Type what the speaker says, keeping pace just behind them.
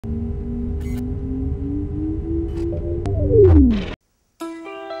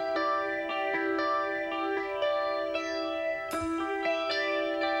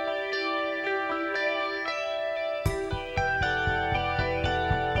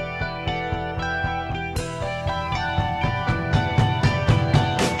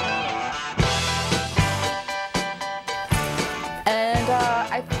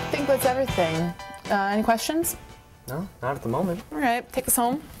that's everything. Any questions? No, not at the moment. All right, take this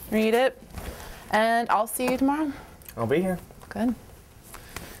home, read it, and I'll see you tomorrow. I'll be here. Good.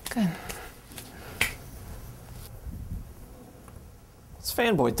 Good. What's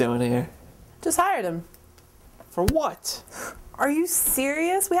Fanboy doing here? Just hired him. For what? Are you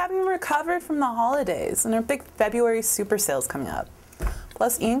serious? We haven't even recovered from the holidays, and our big February super sale's coming up.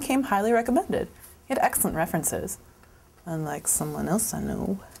 Plus, Ian came highly recommended. He had excellent references. Unlike someone else I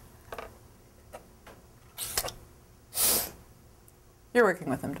know. You're working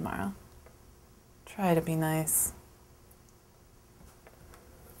with him tomorrow. Try to be nice.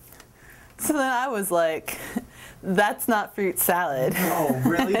 So then I was like, that's not fruit salad. Oh,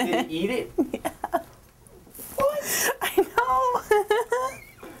 really? Did he eat it? Yeah. What? I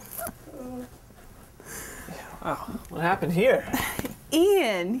know. Wow, what happened here?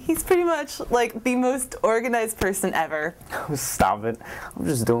 Ian, he's pretty much like the most organized person ever. Stop it. I'm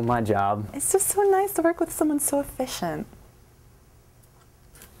just doing my job. It's just so nice to work with someone so efficient.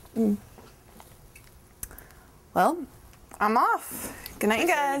 Well, I'm off. Good night, you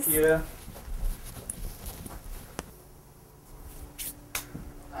guys. Yeah.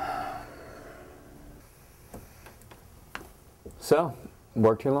 So,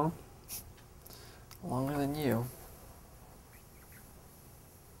 worked here long? Longer than you.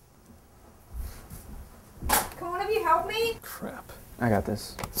 Can one of you help me? Crap. I got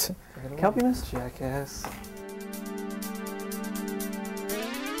this. Can I help you, miss? Jackass.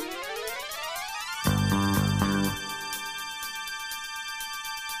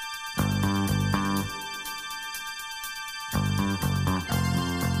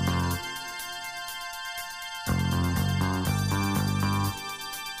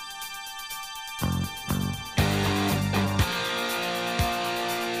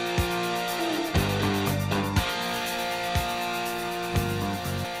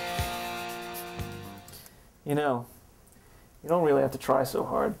 You know, you don't really have to try so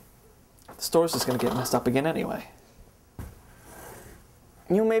hard. The store's just gonna get messed up again anyway.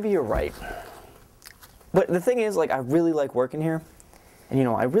 You know, maybe you're right. But the thing is, like, I really like working here. And, you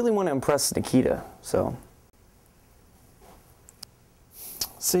know, I really want to impress Nikkita, so.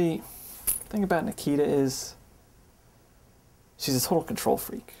 See, the thing about Nikkita is she's a total control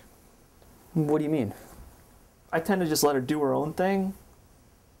freak. What do you mean? I tend to just let her do her own thing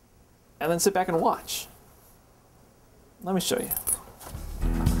and then sit back and watch. Let me show you.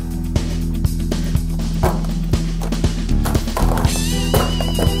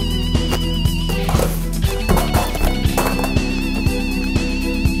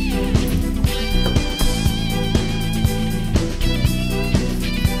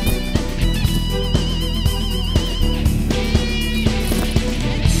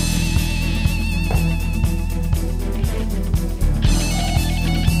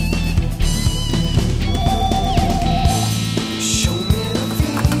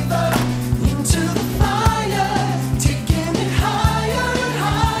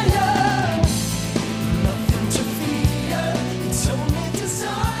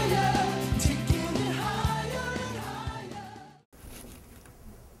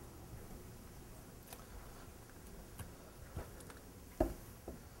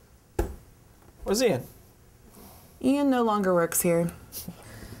 Where's Ian? Ian no longer works here.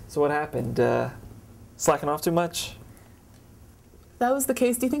 So what happened? Slacking off too much? If that was the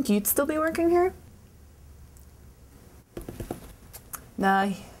case, do you think you'd still be working here?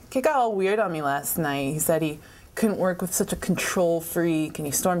 Nah, he got all weird on me last night. He said he couldn't work with such a control freak and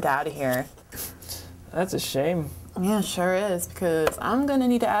he stormed out of here. That's a shame. Yeah, sure is, because I'm gonna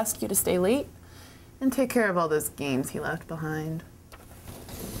need to ask you to stay late and take care of all those games he left behind.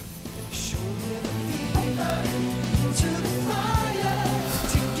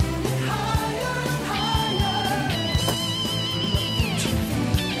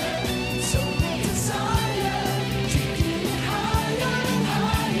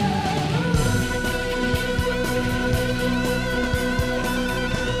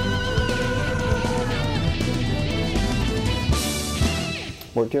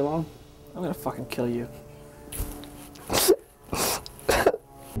 Worked here long? I'm gonna fucking kill you.